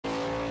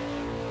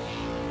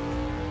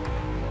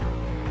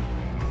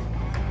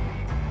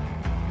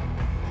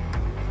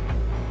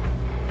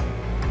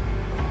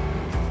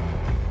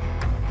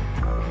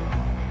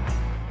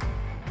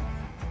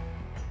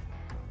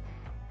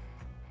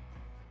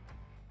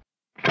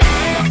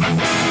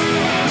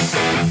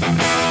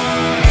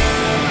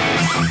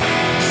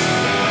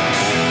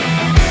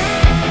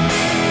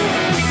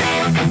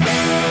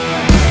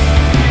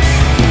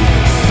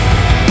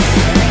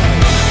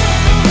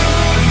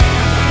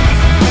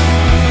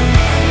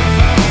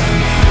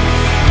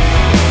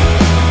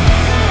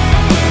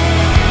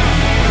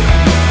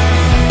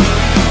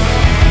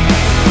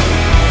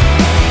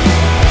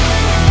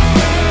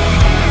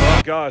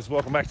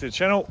welcome back to the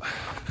channel.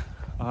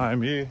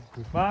 I'm here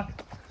with Mark.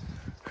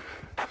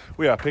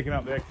 We are picking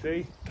up the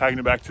XC, taking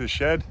it back to the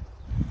shed,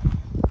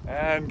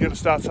 and going to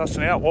start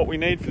sussing out what we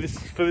need for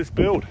this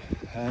build.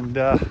 And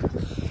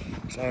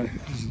so,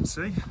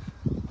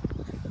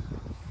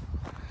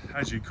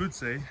 as you could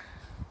see,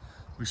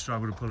 we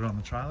struggled to put it on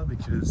the trailer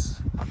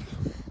because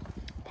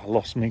I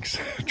lost Mick's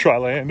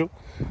trailer handle,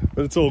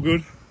 but it's all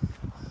good.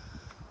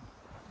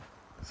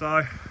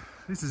 So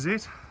this is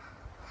it.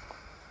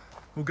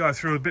 We'll go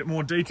through a bit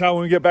more detail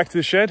when we get back to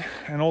the shed,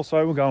 and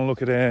also we'll go and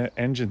look at our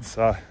engines.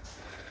 So I'm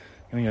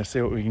gonna go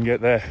see what we can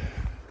get there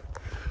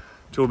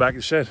till we're back at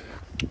the shed.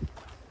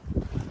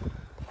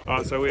 All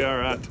right, so we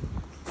are at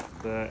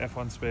the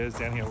F1 spares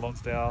down here at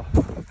Lonsdale,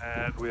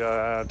 and we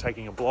are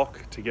taking a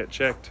block to get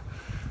checked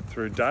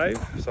through Dave.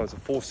 So it's a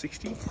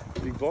 460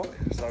 big block.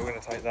 So we're gonna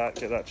take that,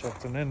 get that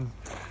checked, and then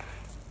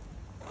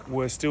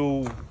we're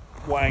still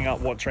weighing up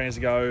what trains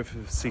to go for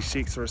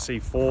C6 or a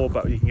C4,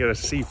 but you can get a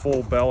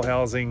C4 bell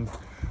housing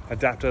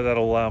adapter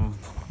that'll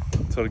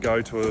sort of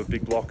go to a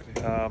big block.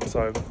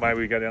 So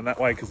maybe we go down that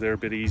way because they're a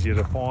bit easier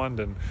to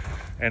find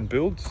and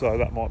build. So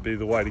that might be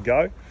the way to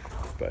go.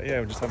 But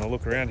yeah, we're just having a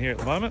look around here at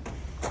the moment.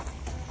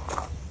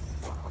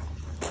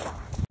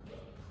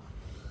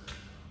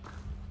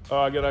 All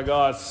right, g'day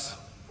guys.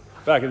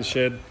 Back at the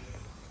shed,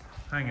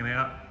 hanging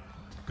out.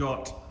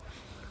 Got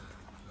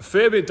a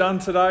fair bit done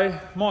today.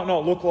 Might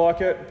not look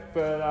like it,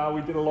 but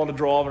we did a lot of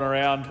driving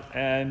around,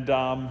 and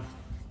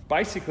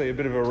basically a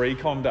bit of a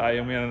recon day,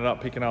 and we ended up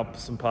picking up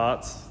some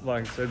parts.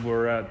 Like I said,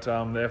 we're at the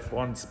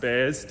F1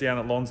 spares down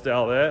at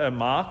Lonsdale there, and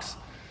Mark's,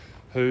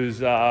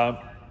 who's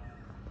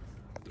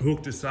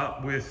hooked us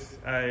up with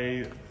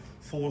a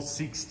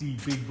 460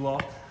 big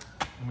block,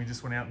 and we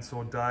just went out and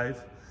saw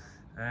Dave,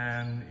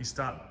 and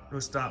we're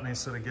starting to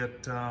sort of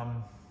get a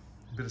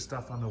bit of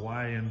stuff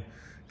underway and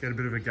get a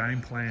bit of a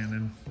game plan.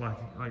 And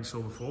like you saw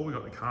before, we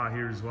got the car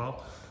here as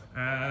well,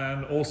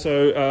 and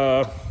also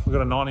we've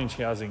got a 9-inch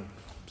housing,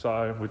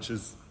 so which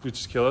is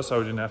killer. So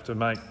we didn't have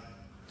to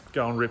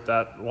go and rip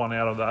that one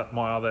out of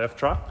my other F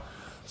truck.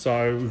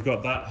 So we've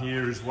got that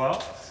here as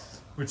well,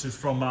 which is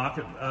from Mark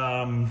at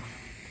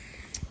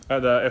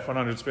the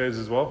F100 spares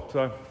as well.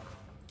 So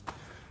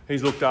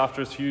he's looked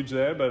after us huge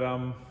there, but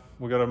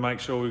we've got to make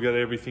sure we got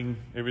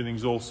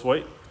everything's all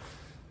sweet,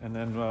 and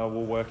then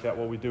we'll work out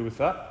what we do with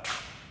that.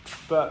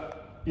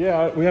 But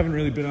yeah, we haven't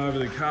really been over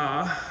the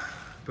car,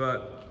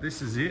 but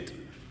this is it.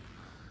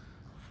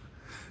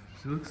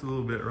 It looks a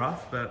little bit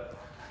rough, but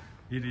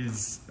it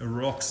is a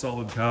rock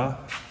solid car.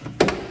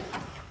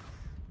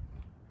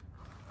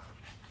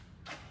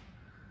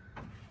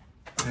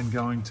 And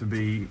going to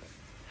be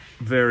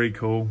very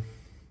cool.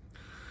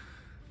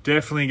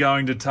 Definitely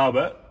going to tub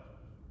it.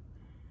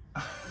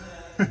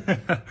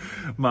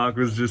 Mark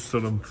was just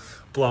sort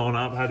of blowing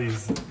up, had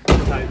his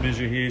tape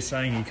measure here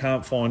saying he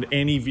can't find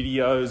any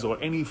videos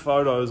or any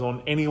photos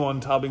on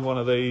anyone tubbing one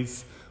of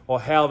these or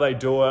how they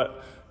do it,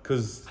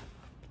 because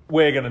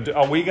we're gonna do.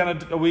 Are we gonna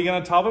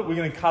tub it? We're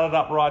gonna cut it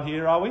up right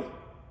here, are we?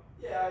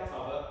 Yeah,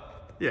 I'll tub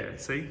it. Yeah,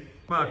 see,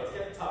 Mark. Yeah,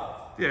 it's getting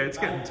tubbed. Yeah, it's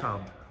getting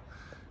tubbed.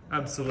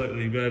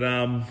 Absolutely, but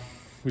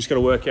we just got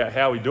to work out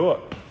how we do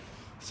it.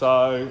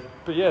 So,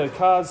 but yeah, the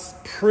car's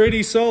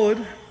pretty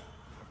solid,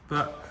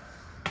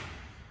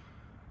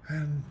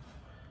 and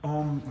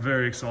I'm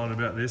very excited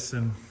about this,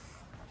 and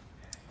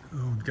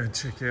we'll go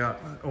check out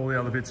all the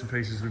other bits and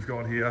pieces we've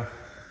got here.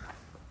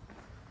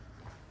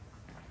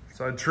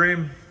 So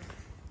trim,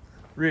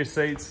 rear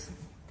seats,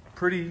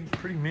 pretty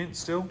mint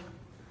still,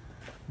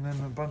 and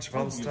then a bunch of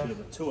other stuff. A bit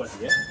of a tour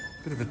here.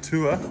 Bit of a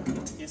tour.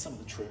 Here's some of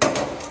the trim.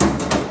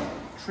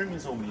 Trim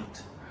is all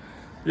mint.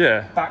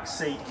 Yeah. Back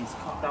seat is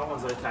that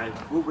one's okay.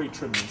 We'll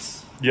retrim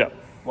this. Yep.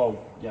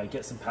 Well, yeah,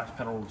 get some patch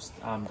panels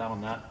done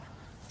on that.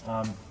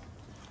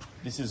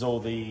 This is all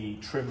the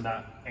trim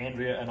that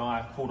Andrea and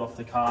I pulled off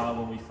the car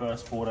when we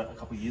first bought it a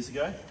couple of years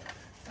ago,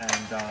 and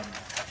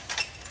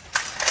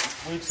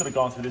we've sort of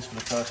gone through this for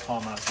the first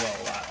time as well.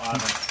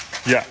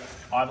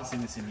 I haven't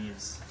seen this in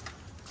years,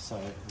 so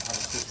we'll have a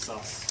quick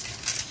suss.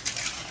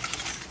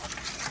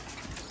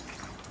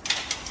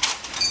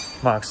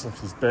 Mark's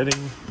left his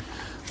bedding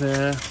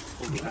there.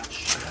 Full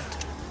patch.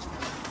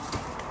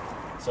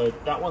 So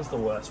that one's the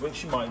worst. We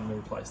actually might even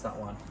replace that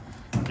one.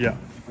 Yeah.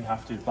 If we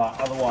have to, but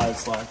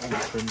otherwise, like, all the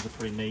trims are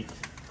pretty neat.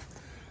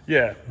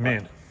 Yeah,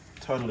 man.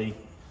 Totally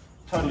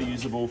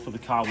usable for the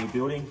car we're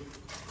building.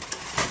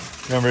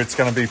 Remember, it's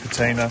going to be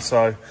patina,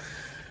 so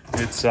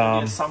it's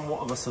Yeah,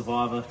 somewhat of a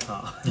survivor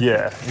car.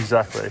 Yeah,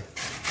 exactly.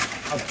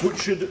 A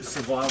butchered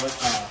survivor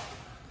car.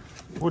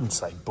 Wouldn't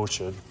say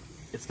butchered.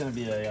 It's going to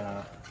be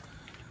a.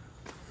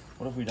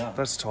 What have we done?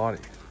 That's tidy.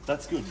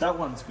 That's good. That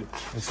one's good.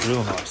 It's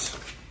real nice.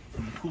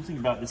 And the cool thing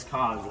about this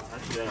car is it's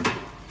actually a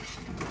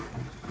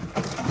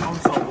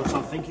console, which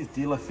I think is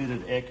dealer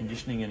fitted air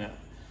conditioning in it,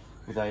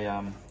 with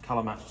a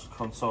colour matched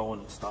console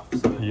and stuff.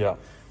 So yeah,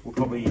 we'll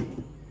probably.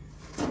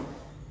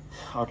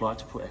 I'd like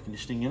to put air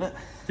conditioning in it.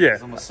 Yeah.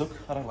 I'm a sook.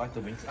 I don't like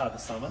the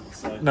summer.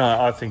 So. No,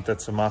 I think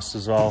that's a must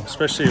as well,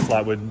 especially if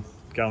like we'd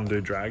go and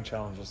do drag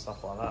challenge and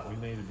stuff like that. We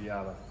need to be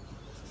able to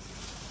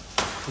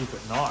keep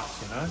it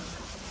nice, you know.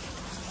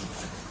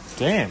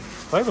 Damn,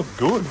 they look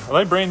good.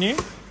 Are they brand new?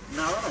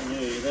 No, they're not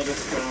new. They're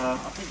just, I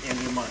think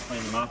Andrew might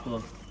clean them up.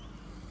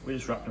 We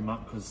just wrapped them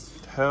up because...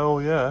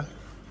 Hell yeah.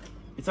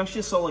 It's actually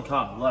a solid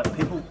car. Like,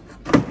 people...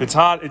 It's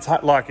hard,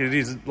 like, it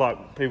is,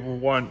 like, people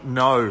won't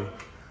know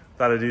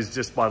that it is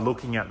just by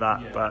looking at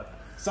that, Yeah. but...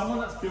 Someone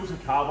that's built a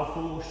car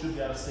before should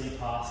be able to see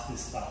past this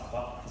stuff,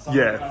 but for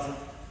someone that doesn't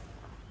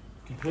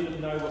completely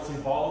know what's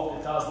involved,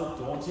 it does look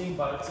daunting,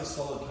 but it's a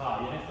solid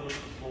car. You have to look at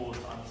the floors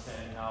to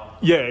understand how...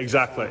 Yeah,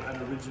 exactly.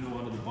 And original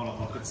under the bonnet,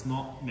 like, it's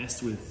not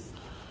messed with.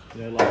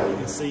 You know, like, you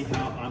can see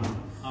how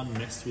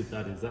unmessed with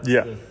that is. That's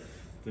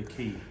the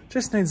key.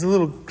 Just needs a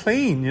little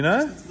clean, you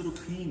know? It's a little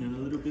clean and a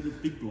little bit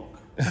of big block.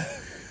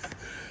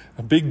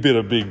 A big bit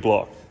of big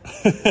block.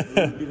 A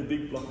little bit of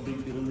big block, a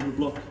big bit of little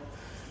block.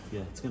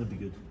 Yeah, it's going to be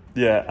good.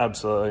 Yeah,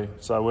 absolutely.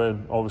 So we're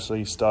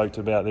obviously stoked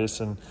about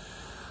this and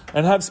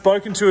have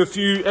spoken to a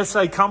few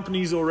SA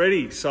companies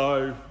already.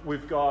 So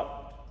we've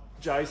got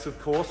Jace,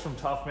 of course, from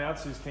Tuff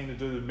Mounts, who's keen to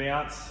do the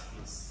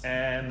mounts,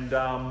 and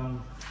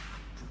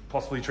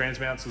possibly trans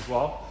mounts as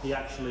well. He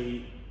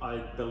actually, I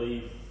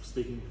believe,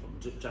 speaking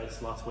from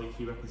Jace last week,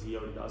 he reckons he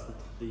already does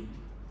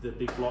the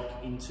big block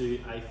into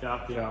a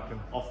Falcon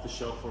off the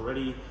shelf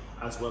already,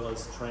 as well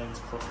as trans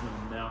crossman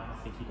mount. I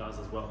think he does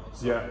as well.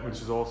 So, yeah,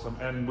 which is awesome.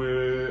 And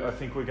I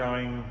think we're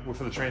going,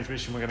 for the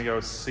transmission, we're going to go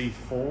with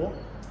C4,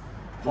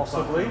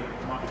 possibly.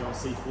 Might be going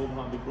C4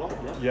 behind big block,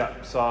 yeah.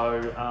 Yeah, so...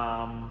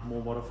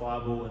 more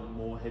modifiable and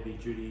more heavy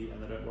duty,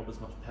 and they don't rob as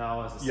much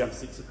power as a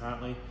C6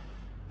 apparently,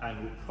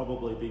 and will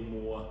probably be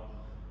more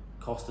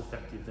cost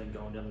effective than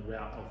going down the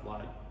route of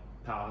like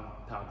power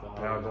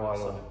glider.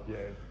 So yeah.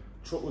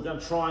 We're going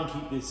to try and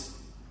keep this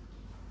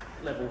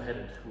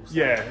level-headed.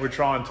 Yeah, we're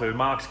trying to.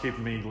 Mark's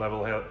keeping me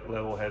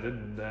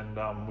level-headed,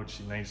 and which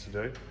he needs to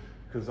do,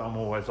 because I'm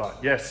always like,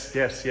 yes,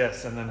 yes,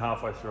 yes, and then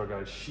halfway through I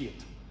go,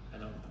 shit.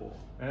 And I'm poor.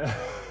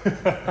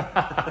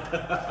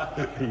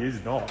 He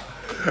is not.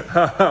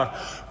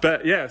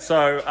 But yeah,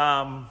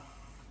 so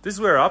this is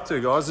where we're up to,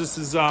 guys. This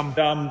is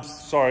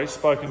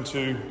spoken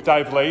to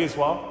Dave Lee as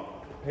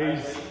well.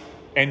 He's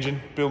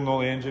building all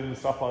the engine and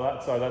stuff like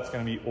that, so that's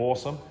going to be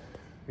awesome.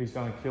 He's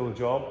done a killer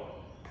job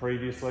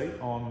previously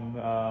on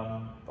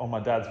my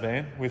dad's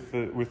van with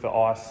the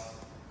ice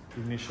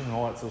ignition and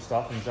all that sort of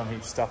stuff, and he's done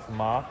heaps of stuff for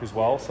Mark as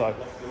well. So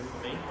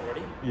for me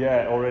already.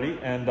 Yeah, already,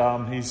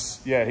 and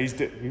he's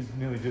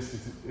nearly just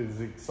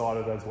as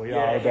excited as we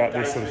are about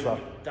this sort of stuff.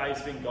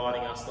 Dave's been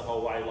guiding us the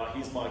whole way. Like,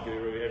 he's my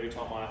guru. Every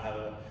time I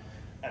have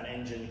an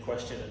engine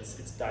question,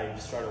 it's Dave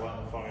straight away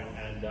on the phone,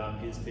 and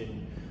he's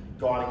been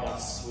guiding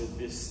us with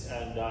this,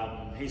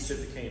 and he's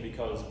super keen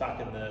because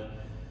back in the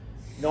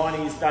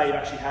 90s, Dave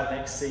actually had an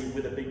XC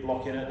with a big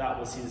block in it. That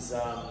was his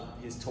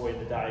toy of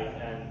the day,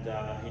 and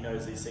he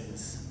knows these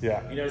things.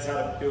 Yeah. He knows how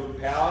to build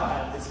power,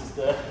 and this is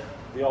the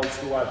old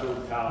school way of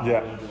building power.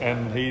 Yeah,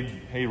 and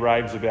he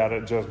raves about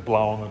it just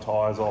blowing the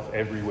tyres off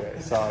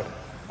everywhere. So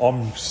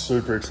I'm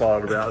super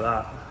excited about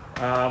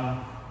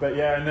that. But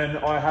yeah, and then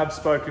I have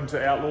spoken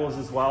to Outlaws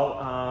as well,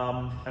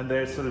 and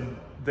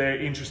they're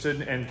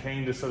interested and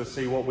keen to sort of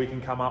see what we can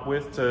come up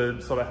with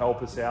to sort of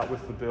help us out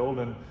with the build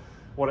and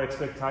what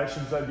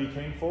expectations they'd be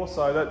keen for.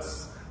 So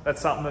that's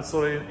something that's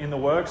sort of in the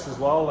works as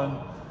well. And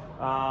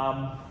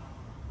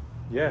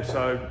yeah,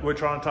 so we're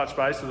trying to touch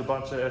base with a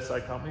bunch of SA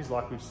companies,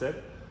 like we've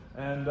said,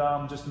 and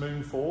just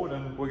moving forward.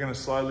 And we're going to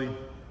slowly,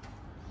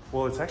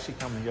 well, it's actually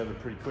coming together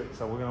pretty quick.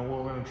 So we're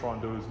going to try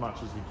and do as much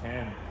as we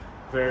can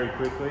very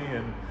quickly,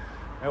 and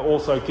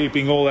also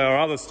keeping all our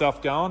other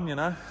stuff going, you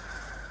know,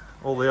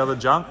 all the other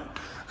junk.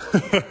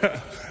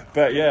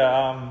 But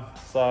yeah,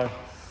 so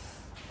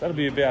that'll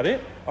be about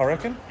it, I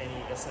reckon.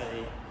 Any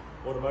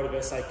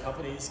automotive SA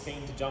companies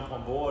keen to jump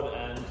on board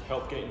and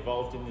help get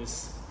involved in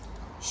this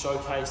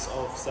showcase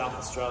of South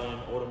Australian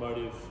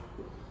automotive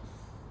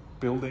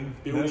building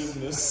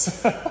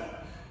this.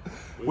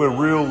 We're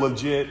real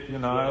legit, you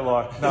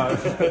know,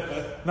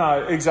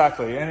 no,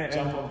 exactly. And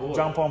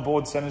jump on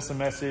board, send us a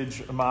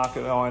message, Mark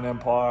at Iron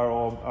Empire,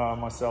 or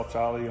myself,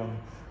 Charlie, on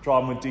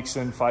Drivin With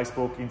Dixon,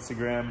 Facebook,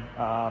 Instagram,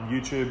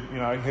 YouTube, you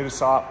know, hit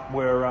us up.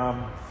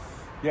 We're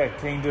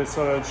keen to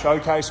sort of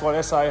showcase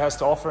what SA has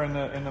to offer in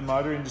the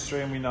motor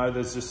industry, and we know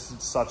there's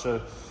just such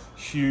a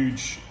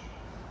huge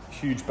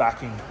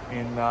backing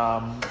in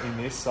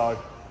this. So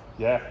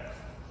yeah,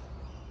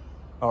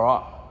 all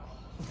right.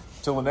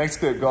 Till the next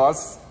clip,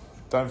 guys.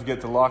 Don't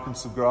forget to like and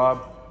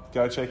subscribe.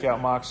 Go check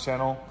out Mark's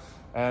channel,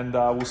 and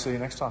we'll see you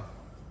next time.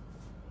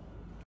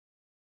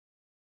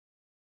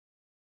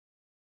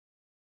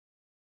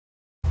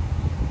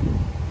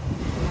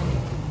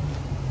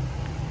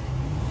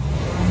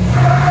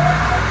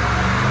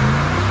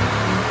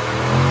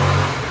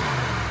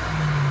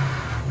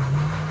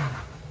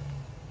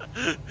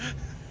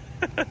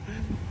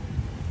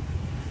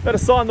 Better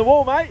sign the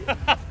wall, mate.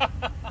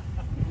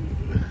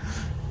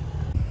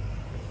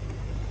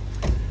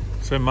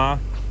 So Mark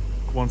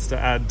wants to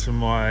add to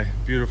my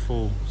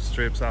beautiful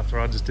strips after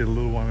I just did a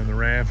little one in the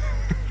Ram.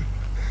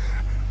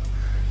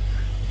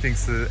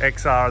 Thinks the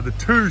XR, the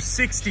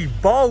 260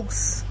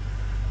 bolts.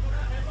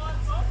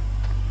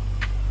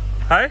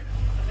 Hey?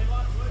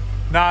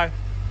 No.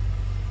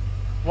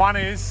 One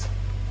is.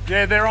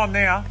 Yeah, they're on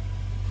now.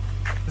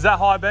 Is that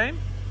high beam?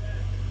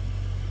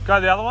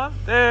 Go the other one?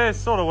 They're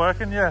sort of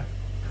working, yeah.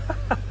 Can't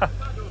do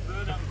a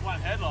burnout with one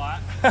headlight.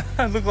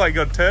 Look like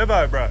you got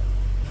turbo, bro.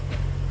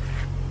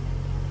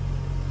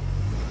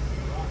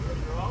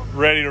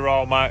 Ready to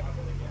roll, mate.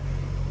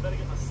 Better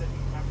get my second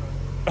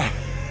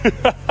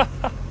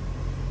camera.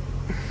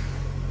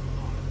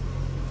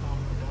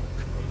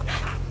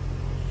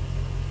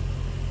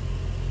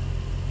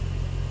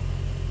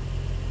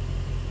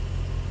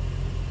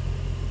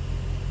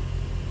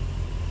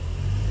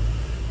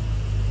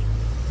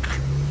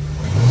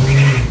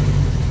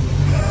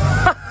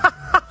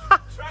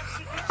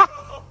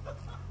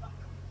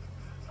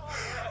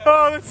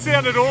 Oh, that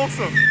sounded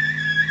awesome.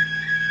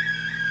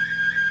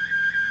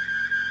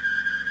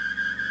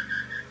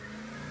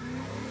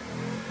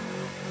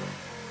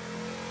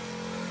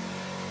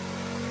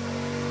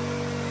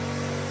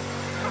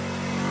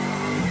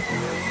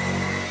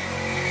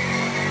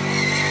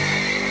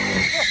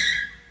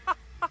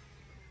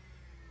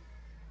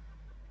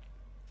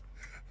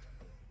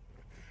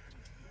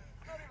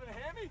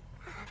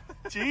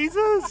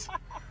 Jesus!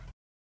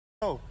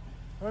 Oh,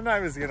 my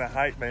neighbour's gonna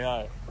hate me,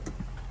 eh?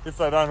 If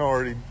they don't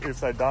already. I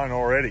told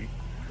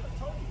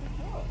you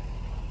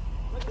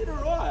they did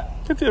alright.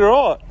 They did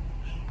alright.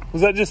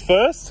 Was that just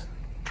first?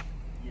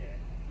 Yeah.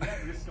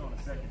 That risk on a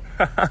second.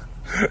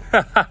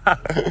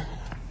 You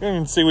can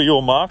even see what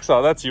your marks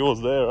are. That's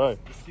yours there, eh?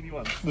 The skinny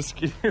one. The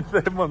skinny,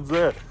 that one's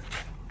there.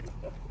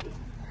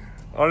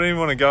 I don't even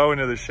want to go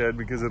into the shed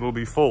because it'll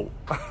be full.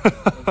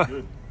 That's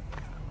good.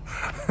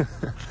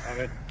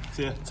 Alright,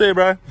 see ya. See you,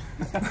 bro.